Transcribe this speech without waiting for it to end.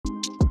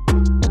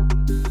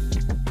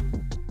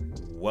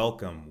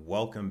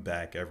Welcome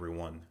back,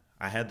 everyone.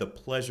 I had the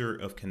pleasure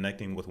of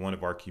connecting with one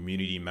of our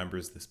community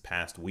members this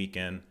past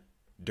weekend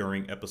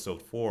during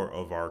episode 4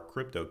 of our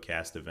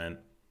CryptoCast event,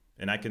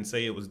 and I can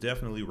say it was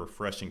definitely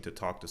refreshing to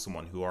talk to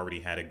someone who already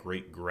had a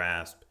great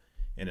grasp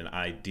and an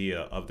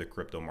idea of the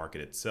crypto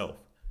market itself.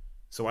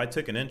 So I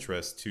took an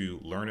interest to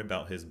learn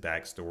about his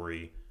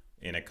backstory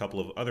and a couple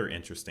of other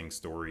interesting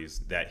stories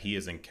that he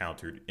has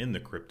encountered in the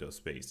crypto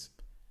space.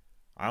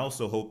 I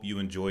also hope you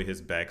enjoy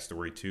his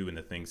backstory too and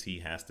the things he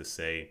has to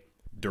say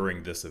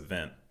during this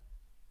event.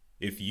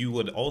 If you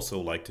would also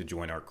like to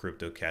join our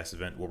CryptoCast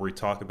event where we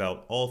talk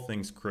about all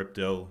things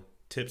crypto,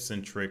 tips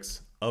and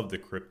tricks of the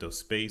crypto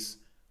space,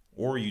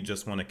 or you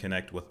just want to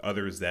connect with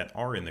others that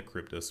are in the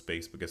crypto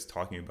space because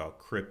talking about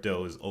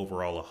crypto is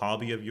overall a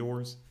hobby of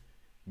yours,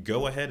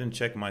 go ahead and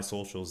check my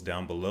socials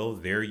down below.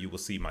 There you will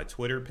see my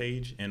Twitter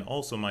page and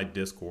also my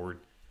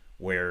Discord,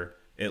 where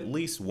at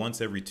least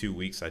once every 2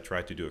 weeks I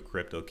try to do a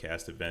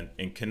CryptoCast event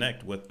and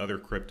connect with other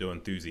crypto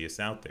enthusiasts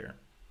out there.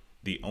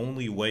 The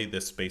only way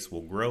this space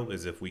will grow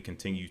is if we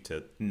continue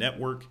to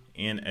network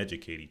and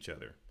educate each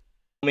other.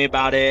 Me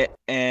about it,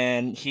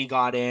 and he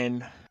got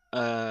in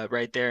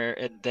right there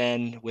and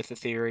then with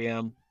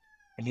Ethereum,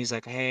 and he's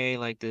like, hey,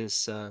 like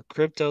this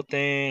crypto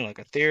thing, like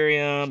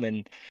Ethereum.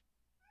 And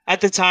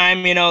at the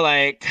time,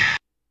 like,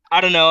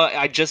 I don't know,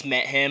 I just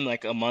met him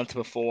like a month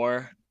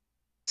before,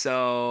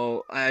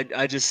 so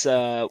I just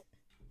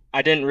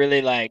I didn't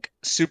really like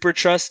super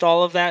trust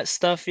all of that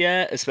stuff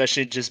yet,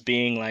 especially just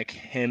being like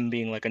him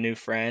being like a new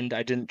friend.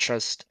 I didn't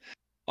trust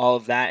all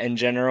of that in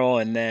general,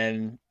 and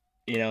then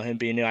him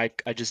being new, I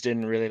just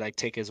didn't really like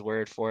take his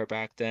word for it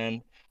back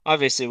then.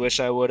 Obviously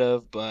wish I would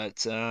have,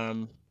 but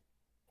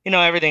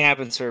everything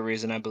happens for a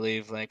reason. I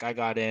believe like I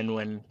got in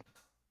when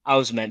I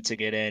was meant to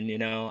get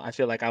in. I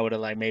feel like I would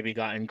have like maybe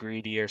gotten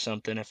greedy or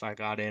something if I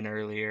got in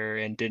earlier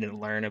and didn't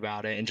learn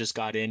about it and just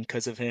got in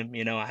because of him.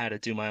 I had to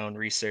do my own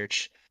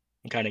research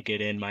and kind of get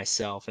in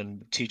myself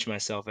and teach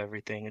myself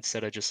everything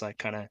instead of just like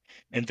kind of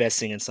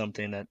investing in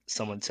something that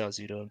someone tells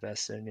you to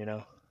invest in.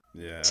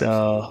 Yeah, So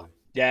absolutely.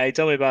 yeah, he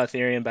told me about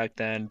Ethereum back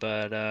then,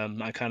 but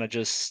I kind of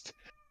just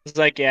was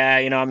like, yeah,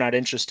 I'm not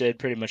interested.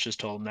 Pretty much just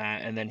told him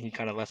that, and then he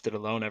kind of left it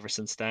alone ever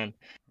since then.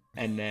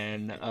 And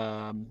then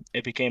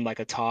it became like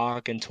a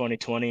talk in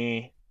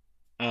 2020.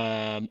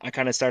 I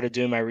kind of started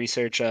doing my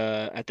research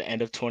at the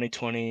end of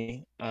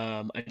 2020.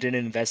 I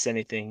didn't invest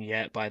anything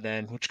yet by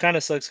then, which kind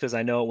of sucks because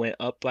I know it went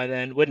up by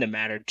then. Wouldn't have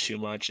mattered too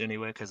much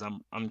anyway, because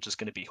I'm just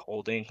gonna be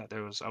holding.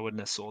 I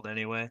wouldn't have sold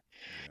anyway.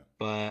 Yeah.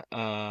 But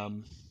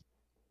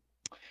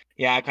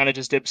yeah, I kind of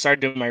just started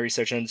doing my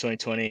research in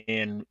 2020,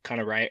 and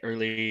kind of right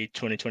early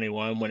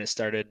 2021 when it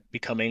started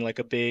becoming like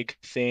a big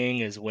thing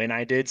is when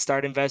I did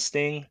start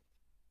investing.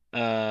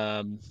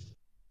 Um,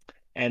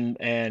 and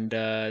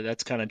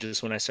that's kind of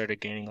just when I started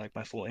gaining like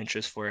my full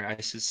interest for it. I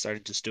just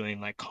started just doing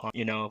like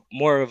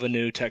more of a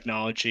new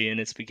technology in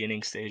its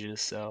beginning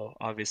stages. So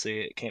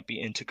obviously it can't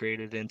be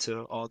integrated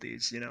into all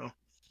these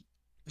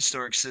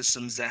historic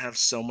systems that have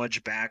so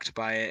much backed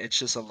by it. It's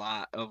just a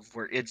lot of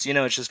work. It's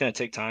just gonna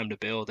take time to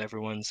build.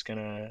 Everyone's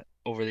gonna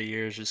over the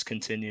years just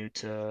continue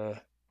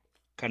to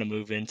kind of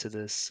move into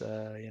this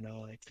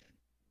like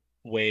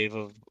wave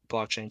of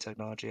blockchain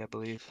technology, I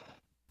believe.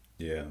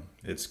 Yeah,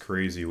 it's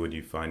crazy when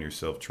you find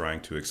yourself trying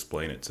to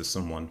explain it to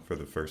someone for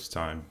the first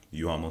time.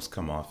 You almost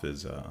come off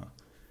as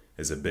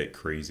a bit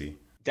crazy.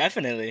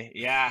 Definitely.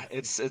 Yeah,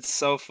 it's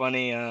so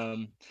funny.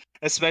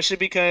 Especially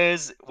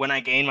because when I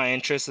gained my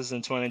interest is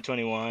in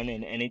 2021,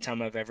 and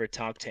anytime I've ever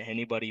talked to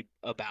anybody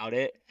about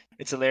it,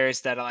 it's hilarious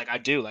that like I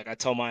do. Like I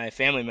tell my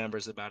family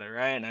members about it,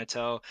 right? And I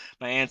tell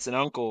my aunts and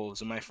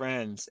uncles and my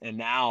friends. And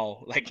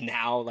now,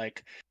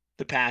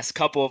 the past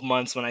couple of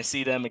months when I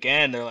see them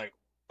again, they're like,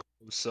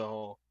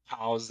 so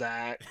how's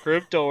that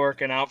crypto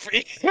working out for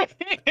you?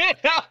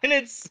 And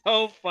it's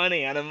so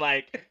funny. And I'm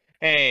like,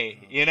 hey,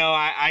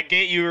 I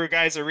get you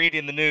guys are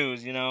reading the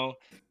news,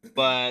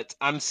 but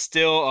I'm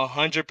still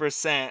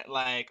 100%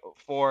 like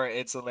for it.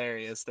 It's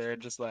hilarious. They're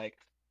just like,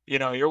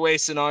 you're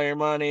wasting all your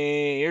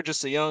money. You're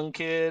just a young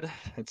kid.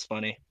 It's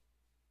funny,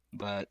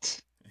 but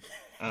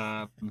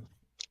um,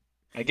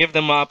 I give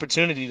them an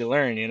opportunity to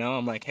learn.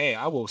 I'm like, hey,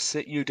 I will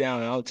sit you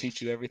down and I'll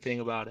teach you everything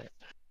about it.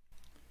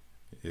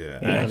 Yeah,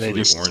 I They actually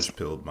just. orange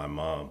pilled my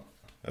mom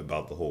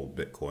about the whole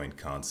Bitcoin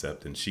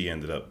concept, and she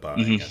ended up buying,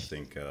 I Mhm.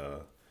 think,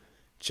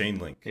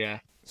 Chainlink.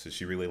 Yeah. So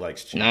she really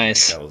likes Chainlink.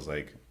 Nice. I was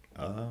like,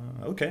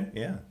 okay,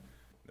 yeah,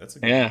 that's a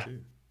good one Yeah. too. Yeah,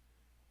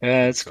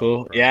 Pretty that's solid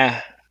cool. project.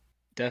 Yeah,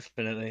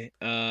 definitely.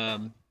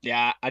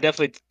 Yeah, I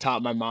definitely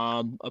taught my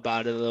mom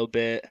about it a little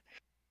bit.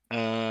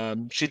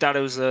 She thought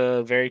it was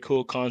a very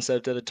cool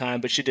concept at the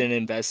time, but she didn't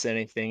invest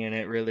anything in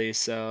it really.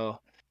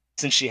 So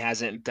since she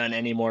hasn't done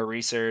any more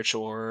research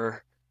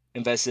or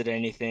invested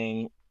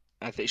anything,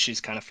 I think she's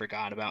kind of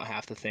forgot about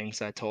half the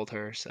things I told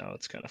her. So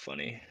it's kind of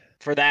funny.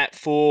 For that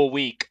full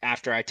week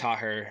after I taught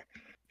her,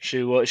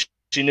 she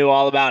knew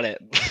all about it.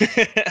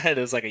 It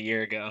was like a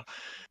year ago.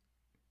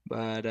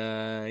 But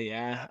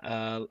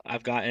yeah,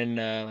 I've gotten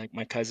like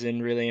my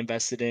cousin really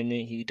invested in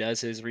it. He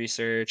does his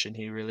research and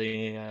he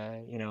really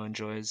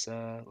enjoys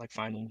like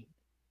finding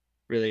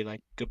really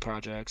like good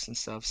projects and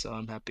stuff. So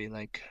I'm happy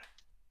like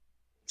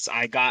so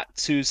I got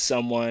to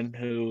someone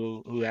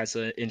who has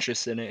an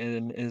interest in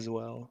it as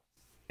well.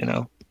 You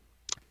know,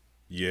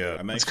 Yeah,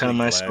 I'm that's kind actually of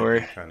my glad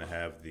you story. kind of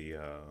have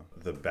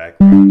the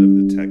background of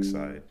the tech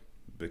side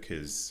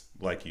because,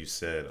 like you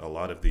said, a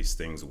lot of these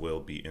things will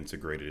be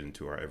integrated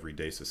into our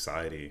everyday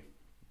society,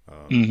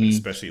 Hmm.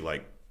 especially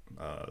like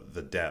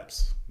the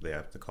depths they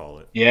have to call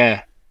it,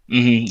 Yeah.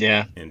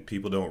 Yeah. and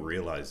people don't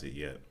realize it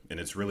yet. And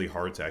it's really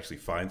hard to actually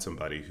find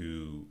somebody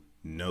who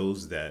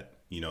knows that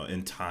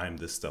in time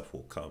this stuff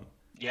will come.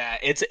 Yeah,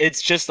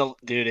 it's just a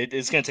dude,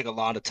 it's gonna take a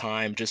lot of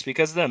time just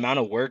because of the amount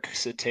of work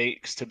it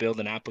takes to build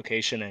an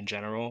application in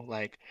general.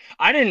 Like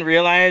I didn't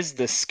realize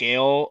the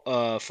scale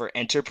for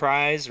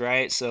enterprise,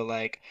 right? So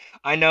like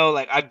I know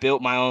like I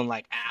built my own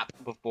like app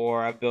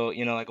before. I've built,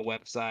 like a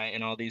website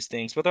and all these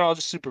things, but they're all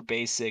just super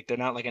basic. They're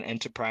not like an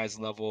enterprise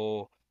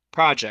level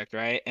project,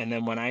 right? And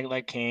then when I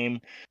like came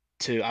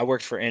to I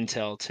worked for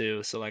Intel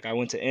too. So like I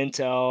went to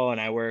Intel and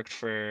I worked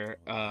for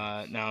Oh,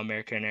 nice. now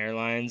American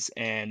Airlines,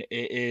 and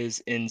it is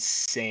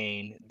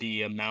insane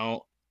the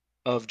amount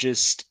of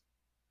just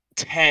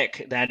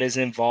tech that is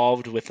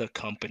involved with a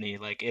company.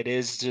 Like it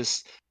is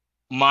just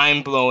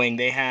mind blowing.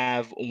 They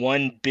have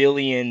 1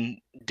 billion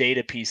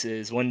data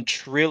pieces, 1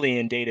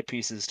 trillion data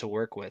pieces to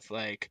work with.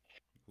 Like,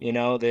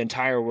 the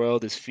entire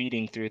world is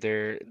feeding through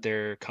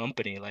their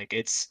company. Like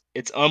it's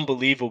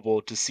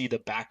unbelievable to see the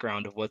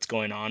background of what's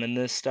going on in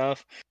this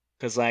stuff.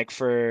 Because like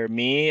for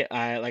me,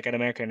 I like at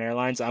American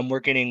Airlines, I'm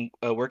working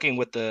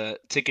with the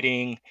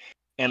ticketing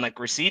and like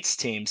receipts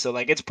team. So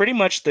like it's pretty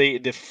much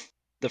the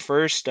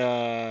first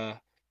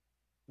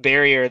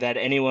barrier that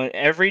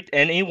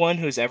anyone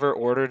who's ever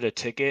ordered a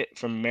ticket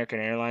from American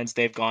Airlines,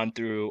 they've gone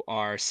through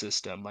our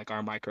system, like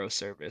our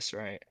microservice,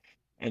 right?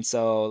 And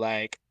so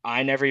like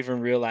I never even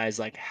realized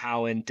like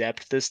how in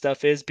depth this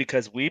stuff is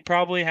because we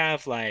probably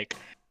have like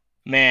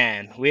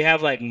we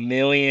have like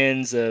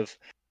millions of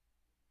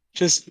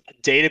just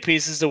data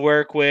pieces to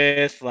work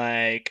with,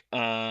 like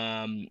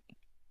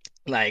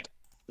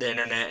the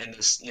internet and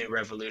this new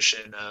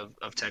revolution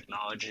of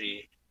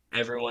technology.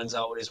 Everyone's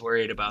always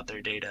worried about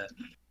their data.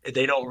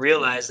 They don't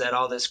realize that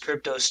all this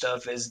crypto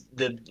stuff is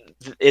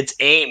its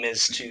aim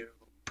is to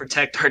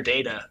protect our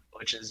data,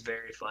 which is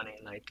very funny.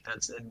 Like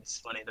it's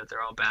funny that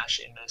they're all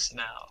bashing this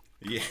now,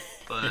 Yeah.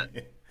 but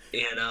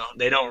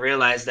they don't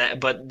realize that.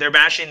 But they're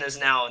bashing this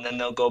now, and then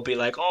they'll go be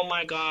like, "Oh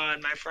my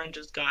God, my friend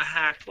just got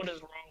hacked. What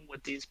is wrong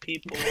with these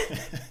people?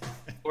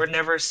 We're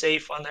never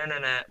safe on the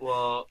internet."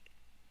 Well,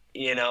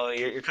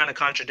 you're kind of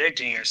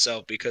contradicting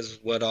yourself because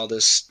what all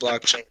this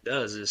blockchain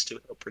does is to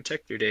help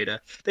protect your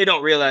data. They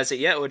don't realize it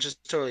yet, which is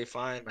totally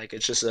fine. Like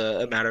it's just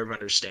a matter of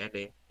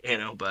understanding,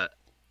 but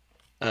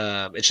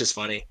it's just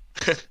funny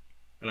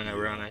and Yeah.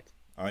 ironic.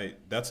 I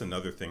That's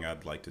another thing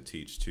I'd like to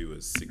teach too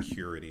is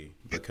security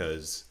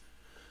because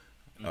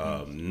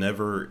Hmm.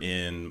 never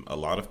in a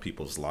lot of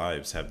people's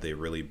lives have they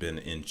really been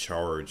in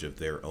charge of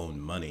their own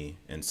money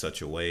in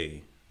such a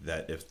way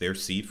that if their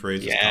seed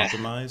phrase is Yeah,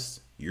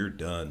 compromised, you're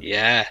done.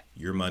 yeah,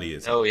 Your money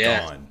is oh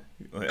yeah, gone.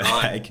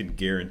 gone. I can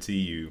guarantee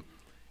you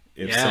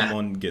if Yeah,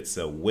 someone gets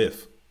a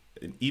whiff,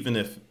 even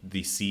if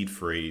the seed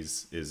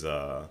phrase is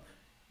a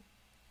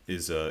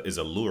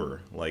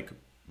lure, like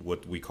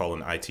what we call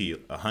in IT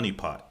a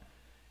honeypot.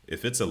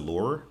 If it's a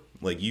lure,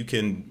 like you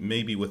can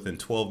maybe within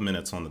 12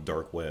 minutes on the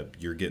dark web,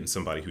 you're getting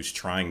somebody who's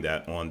trying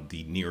that on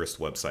the nearest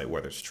website,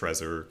 whether it's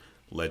Trezor,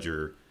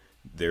 Ledger.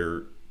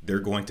 They're they're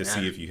going to yeah,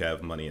 see if you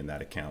have money in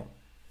that account.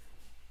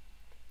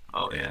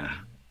 oh yeah, And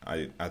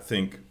I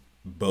think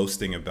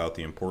boasting about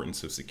the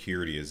importance of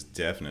security is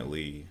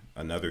definitely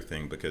another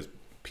thing because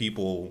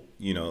people,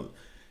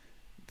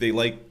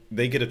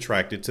 they get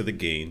attracted to the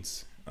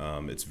gains.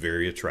 It's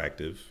very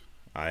attractive.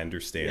 I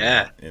understand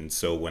yeah, that. And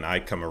so when I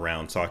come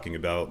around talking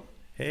about,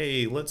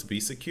 hey, let's be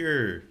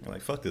secure, I'm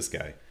like, fuck this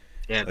guy.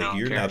 yeah. No Like,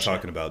 one you're not cares. Yeah,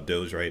 talking about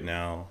Doge right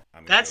now.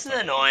 I'm going to go that's the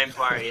talk about annoying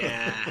part.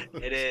 Yeah,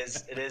 it Doge.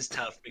 is. It is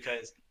tough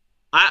because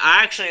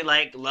I actually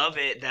like love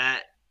it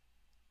that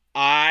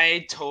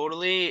I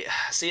totally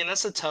see, and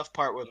that's the tough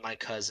part with my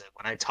cousin.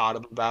 When I taught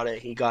him about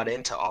it, he got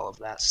into all of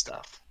that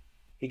stuff.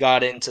 He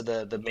got into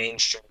the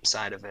mainstream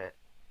side of it,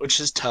 which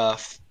is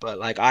tough, but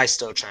like I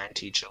still try and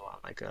teach him on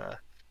like a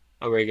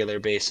regular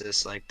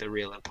basis, like the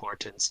real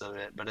importance of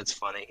it. But it's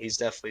funny. He's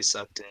definitely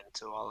sucked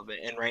into all of it.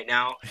 And right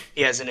now,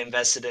 he hasn't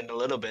invested in a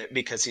little bit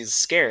because he's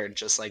scared,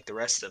 just like the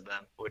rest of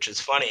them, which is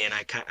funny. And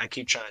I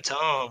keep trying to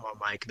tell him, I'm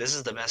like, this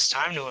is the best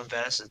time to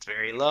invest. It's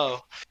very low.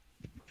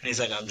 And he's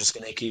like, I'm just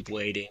gonna keep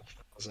waiting.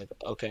 I was like,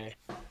 okay.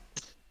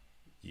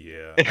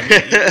 Yeah. I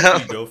mean, even if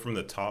you go from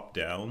the top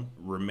down,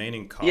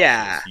 remaining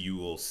Yeah, cautious, you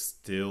will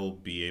still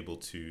be able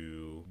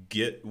to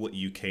get what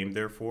you came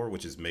there for,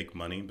 which is make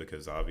money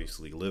because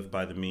obviously live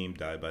by the meme,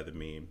 die by the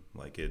meme.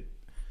 Like it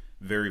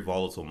very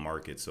volatile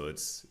market, so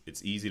it's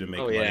easy to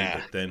oh make money, yeah,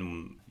 but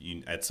then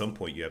you at some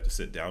point you have to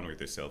sit down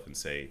with yourself and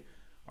say,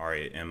 all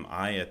right, am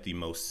I at the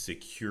most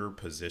secure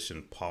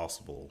position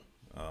possible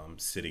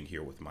sitting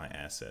here with my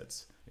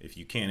assets? If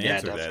you can't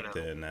Yeah, answer that, definitely.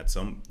 then that's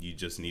some you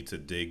just need to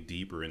dig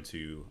deeper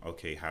into,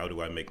 okay, how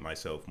do I make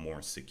myself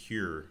more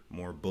secure,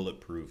 more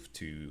bulletproof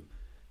to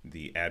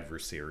the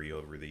adversary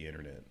over the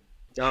internet?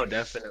 Oh,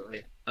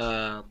 definitely.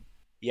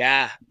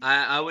 Yeah,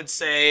 I would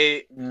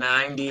say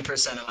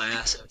 90% of my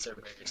assets are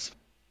very secure.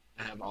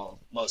 I have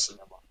most of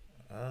them on.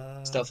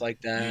 Uh, Stuff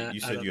like that. you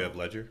I said don't you have know.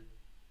 Ledger?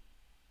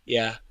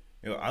 Yeah,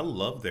 I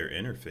love their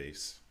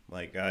interface.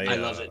 Like I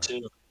love it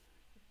too.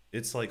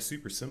 it's like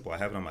super simple. I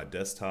have it on my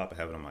desktop. I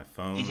have it on my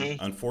phone.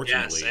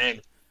 Yeah, Unfortunately,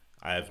 same.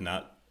 I have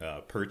not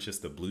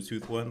purchased the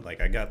Bluetooth one.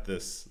 Like I got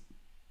this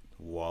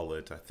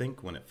wallet, I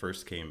think when it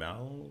first came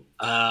out.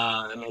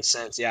 That makes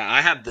sense. Yeah,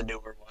 I have the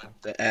newer one,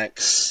 the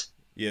X.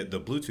 Yeah, the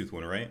Bluetooth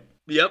one, right?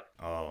 Yep.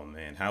 Oh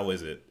man, how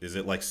is it? Is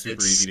it like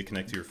super easy It's to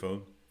connect to your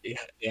phone? yeah,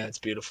 yeah, it's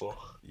beautiful.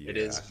 It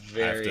is Yeah,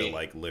 I have to very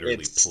like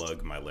literally it's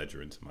plug my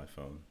Ledger into my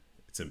phone.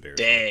 It's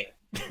embarrassing. dang.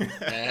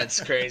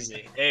 That's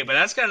crazy. Hey, but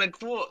that's kind of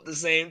cool at the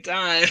same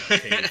time.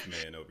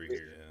 Caveman over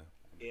here. Yeah.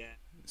 Yeah.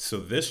 So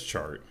this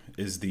chart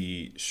is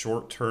the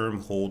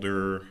short-term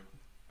holder.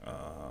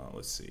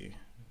 Let's see,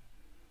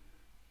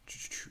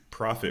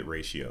 profit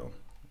ratio.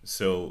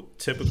 So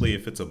typically,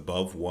 if it's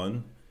above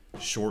one,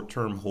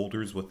 short-term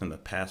holders within the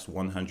past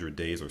 100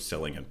 days are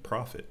selling in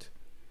profit.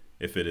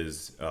 If it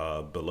is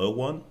below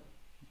one,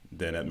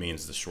 then that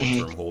means the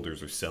short-term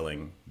holders are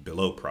selling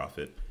below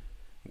profit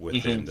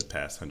Hmm. within the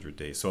past 100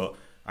 days. So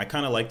I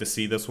kind of like to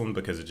see this one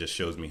because it just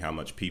shows me how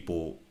much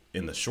people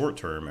in the short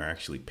term are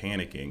actually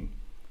panicking.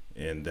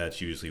 And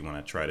that's usually when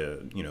I try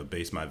to,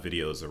 base my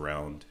videos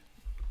around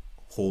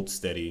hold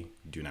steady,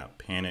 do not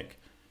panic,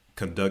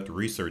 conduct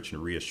research,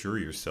 and reassure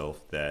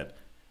yourself that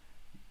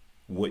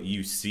what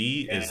you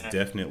see is Yeah.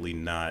 definitely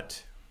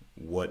not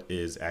what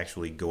is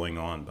actually going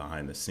on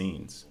behind the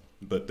scenes.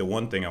 But the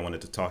one thing I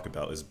wanted to talk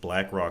about is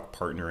BlackRock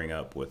partnering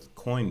up with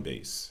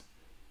Coinbase.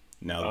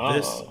 Now,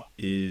 this Oh,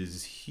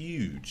 is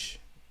huge,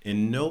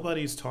 and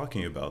nobody's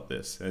talking about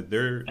this.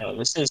 oh,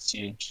 this is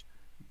huge.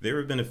 There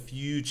have been a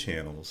few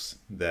channels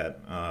that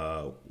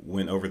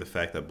went over the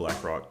fact that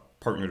BlackRock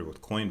partnered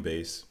with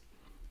Coinbase.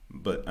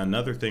 But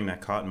another thing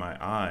that caught my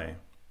eye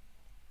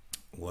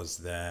was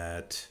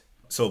that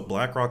so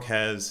BlackRock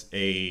has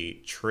a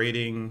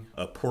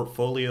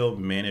portfolio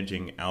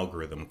managing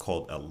algorithm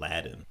called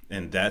Aladdin,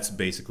 and that's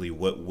basically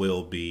what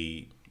will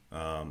be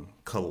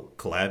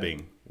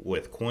collabing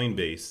with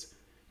Coinbase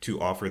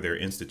to offer their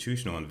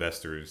institutional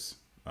investors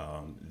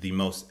the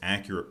most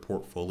accurate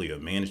portfolio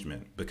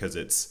management because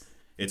it's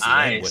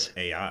led with Nice.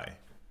 AI.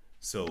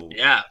 So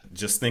Yeah.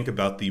 just think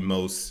about the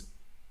most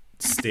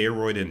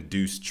steroid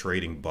induced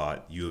trading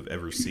bot you have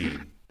ever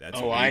seen.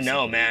 That's Oh, I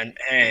know, basically. man.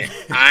 Hey,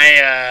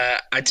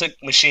 I took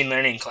machine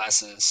learning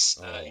classes,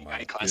 Oh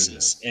my AI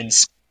classes goodness. in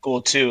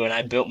school too, and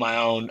I built my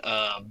own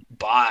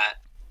bot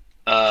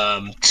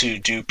to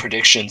do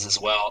predictions as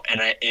well. And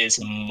it is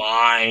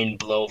mind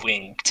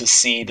blowing to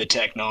see the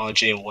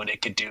technology and what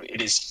it could do.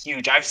 It is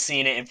huge. I've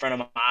seen it in front of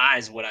my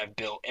eyes what I've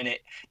built, and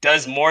it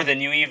does more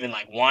than you even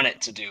like want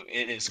it to do.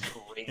 It is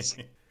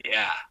crazy.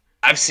 Yeah,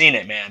 I've seen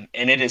it, man,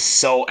 and it is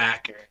so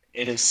accurate.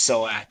 It is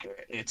so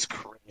accurate. It's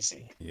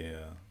crazy.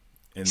 Yeah.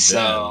 And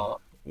then So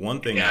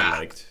one thing I yeah,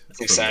 liked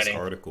it's from this exciting.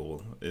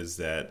 article is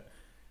that,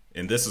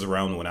 and this is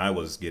around when I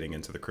was getting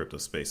into the crypto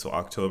space, so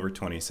October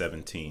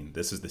 2017,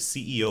 this is the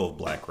CEO of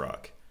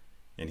BlackRock.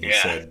 And he Yeah.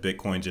 said,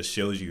 Bitcoin just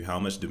shows you how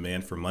much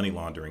demand for money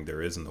laundering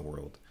there is in the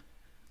world.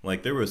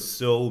 Like there was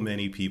so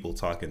many people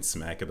talking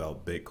smack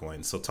about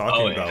Bitcoin. So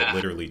talking Oh about yeah.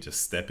 literally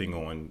just stepping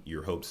on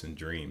your hopes and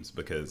dreams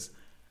because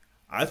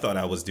I thought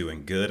I was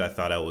doing good. I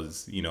thought I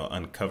was,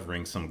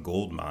 uncovering some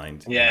gold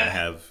mine. And I Yeah.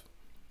 have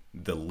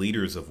the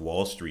leaders of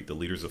Wall Street, the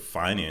leaders of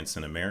finance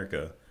in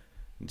America,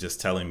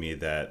 just telling me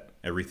that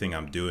everything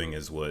I'm doing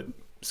is what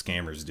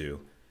scammers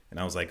do. And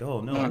I was like,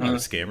 oh no, I'm not a Hmm.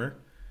 scammer.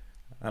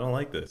 I don't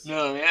like this.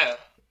 No, yeah.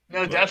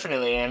 No, But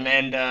definitely.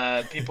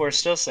 And people are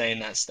still saying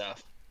that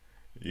stuff.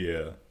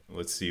 yeah,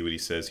 let's see what he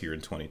says here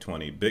in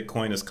 2020.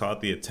 Bitcoin has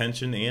caught the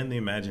attention and the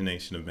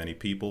imagination of many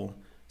people,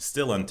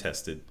 still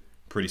untested.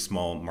 Pretty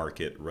small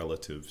market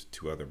relative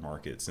to other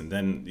markets. And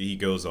then he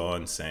goes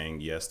on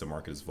saying, yes, the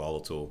market is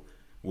volatile,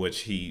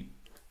 which he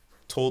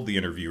told the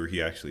interviewer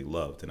he actually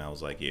loved. And I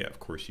was like, yeah, of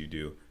course you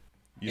do.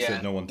 You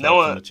said Yeah. no one No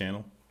talks on one. the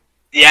channel?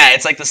 Yeah,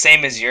 it's like the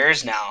same as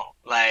yours now.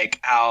 Like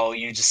how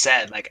you just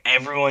said, like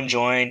everyone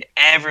joined,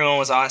 everyone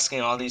was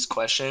asking all these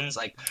questions,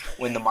 like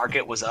when the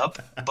market was up.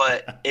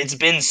 But it's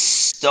been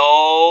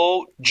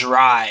so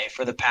dry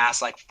for the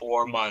past like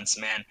 4 months,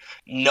 man.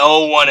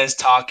 No one is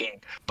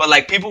talking. But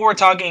like people were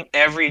talking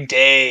every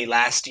day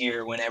last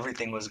year when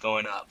everything was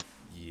going up.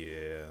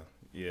 Yeah,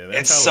 yeah,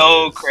 that's It's how it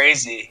so is.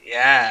 crazy.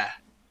 Yeah.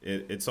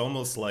 It's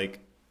almost like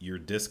your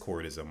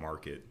Discord is a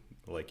market.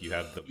 Like you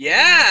have the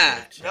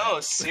Yeah, massive no,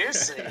 chat.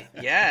 seriously.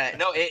 Yeah,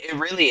 no, it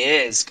really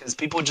is because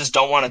people just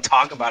don't want to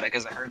talk about it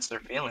because it hurts their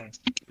feelings.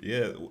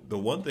 Yeah, the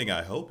one thing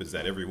I hope is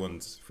that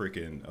everyone's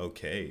freaking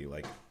okay.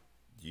 Like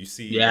you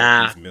see like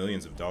Yeah. these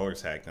millions of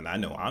dollars hacked, and I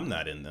know I'm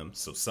not in them,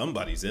 so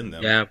somebody's in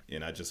them, Yeah.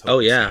 and I just Oh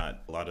hope it's yeah.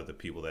 not a lot of the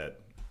people that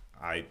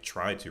I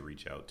try to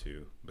reach out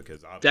to,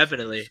 because obviously they're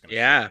Definitely. just gonna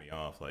Yeah. shut me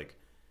off. Like,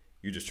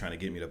 you're just trying to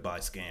get me to buy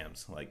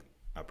scams. Like,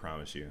 I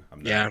promise you,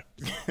 I'm not.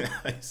 Yeah.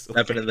 I swear.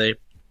 Definitely.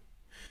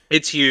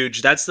 It's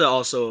huge. That's the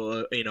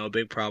also a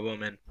big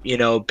problem, and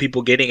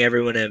people getting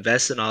everyone to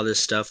invest in all this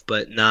stuff,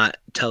 but not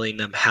telling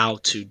them how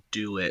to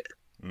do it.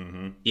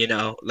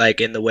 Mm-hmm.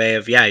 Like in the way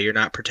of, yeah, you're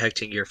not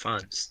protecting your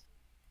funds.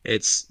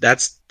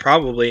 That's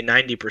probably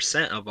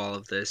 90% of all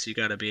of this. You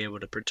got to be able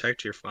to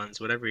protect your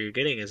funds. Whatever you're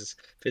getting is,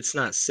 if it's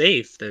not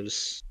safe,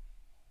 it's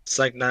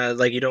like not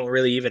like you don't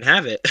really even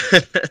have it.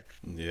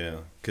 Yeah,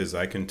 because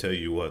I can tell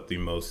you what the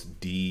most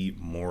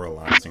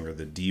demoralizing or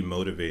the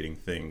demotivating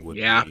thing would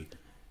Yeah. be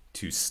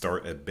to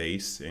start a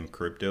base in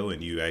crypto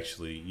and you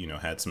actually,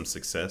 had some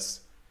success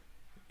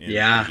in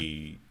Yeah.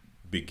 the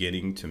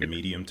beginning to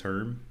medium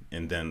term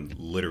and then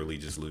literally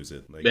just lose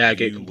it. Like, Yeah,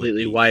 get you would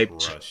completely be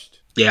wiped. crushed.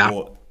 Yeah.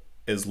 Well,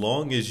 as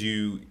long as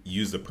you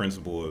use the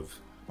principle of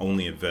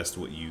only invest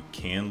what you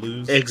can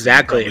lose, you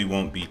Exactly. probably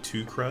won't be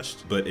too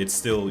crushed, but it's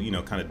still,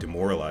 kind of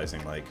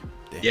demoralizing. Like,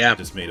 damn, I Yeah.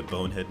 just made a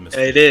bonehead It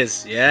mistake.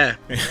 is. Yeah.